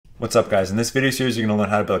What's up, guys? In this video series, you're going to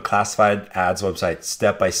learn how to build a classified ads website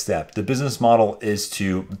step by step. The business model is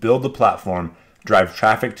to build the platform, drive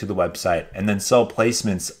traffic to the website, and then sell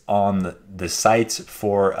placements on the sites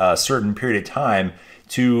for a certain period of time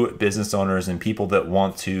to business owners and people that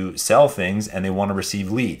want to sell things and they want to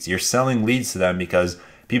receive leads. You're selling leads to them because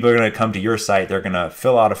people are going to come to your site, they're going to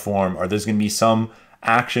fill out a form, or there's going to be some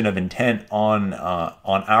action of intent on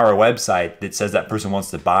our website that says that person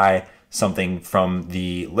wants to buy something from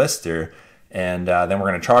the lister, and then we're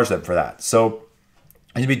going to charge them for that. So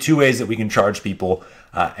there's going to be two ways that we can charge people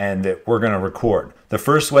and that we're going to record. The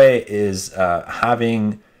first way is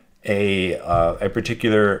having a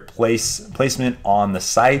particular placement on the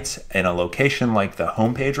site in a location like the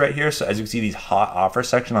homepage right here. So as you can see, these hot offer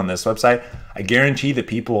section on this website, I guarantee the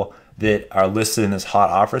people that are listed in this hot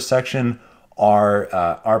offer section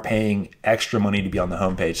are paying extra money to be on the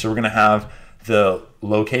homepage. So we're going to have the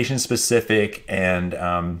location specific and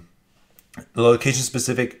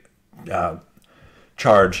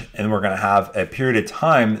charge, and we're going to have a period of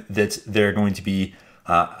time that they're going to be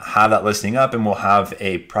have that listing up, and we'll have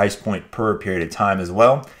a price point per period of time as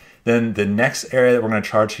well. Then the next area that we're going to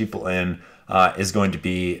charge people in is going to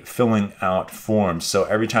be filling out forms. So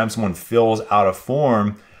every time someone fills out a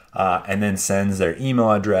form and then sends their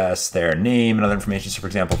email address, their name, and other information. So for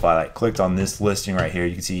example, if I clicked on this listing right here,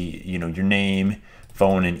 you can see, your name,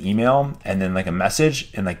 phone, and email, and then like a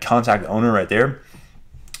message and like contact owner right there.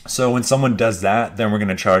 So when someone does that, then we're going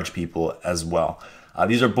to charge people as well.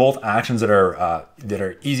 These are both actions that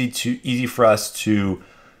are easy for us to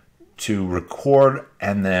record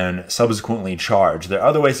and then subsequently charge. There are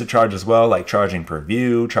other ways to charge as well, like charging per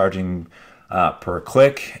view, charging per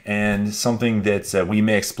click, and something that we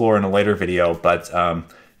may explore in a later video. But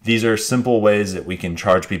these are simple ways that we can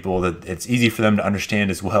charge people that it's easy for them to understand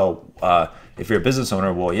as well. If you're a business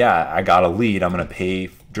owner, well, yeah, I got a lead, I'm going to pay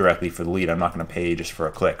directly for the lead. I'm not going to pay just for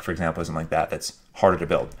a click, for example, something like that. That's harder to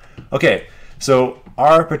build. Okay, so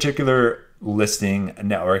our particular listing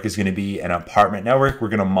network is going to be an apartment network. We're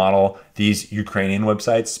going to model these Ukrainian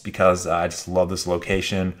websites because I just love this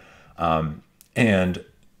location, and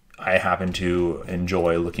I happen to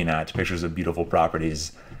enjoy looking at pictures of beautiful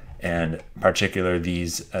properties, and in particular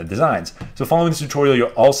these designs. So following this tutorial,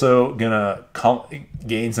 you're also gonna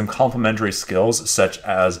gain some complementary skills such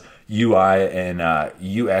as UI and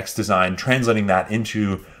UX design, translating that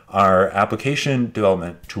into our application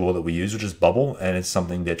development tool that we use, which is Bubble, and it's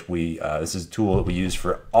something that this is a tool that we use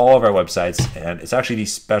for all of our websites, and it's actually the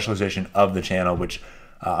specialization of the channel, which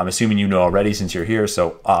I'm assuming you know already since you're here,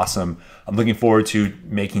 so awesome. I'm looking forward to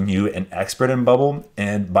making you an expert in Bubble,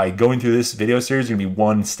 and by going through this video series, you're gonna be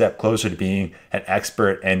one step closer to being an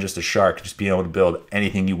expert and just a shark, just being able to build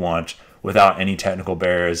anything you want without any technical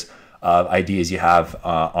barriers of ideas you have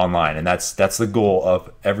online. And that's the goal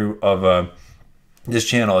of this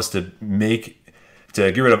channel, is to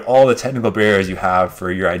get rid of all the technical barriers you have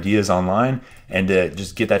for your ideas online, and to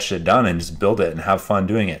just get that shit done and just build it and have fun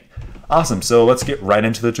doing it. Awesome, so let's get right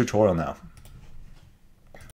into the tutorial now.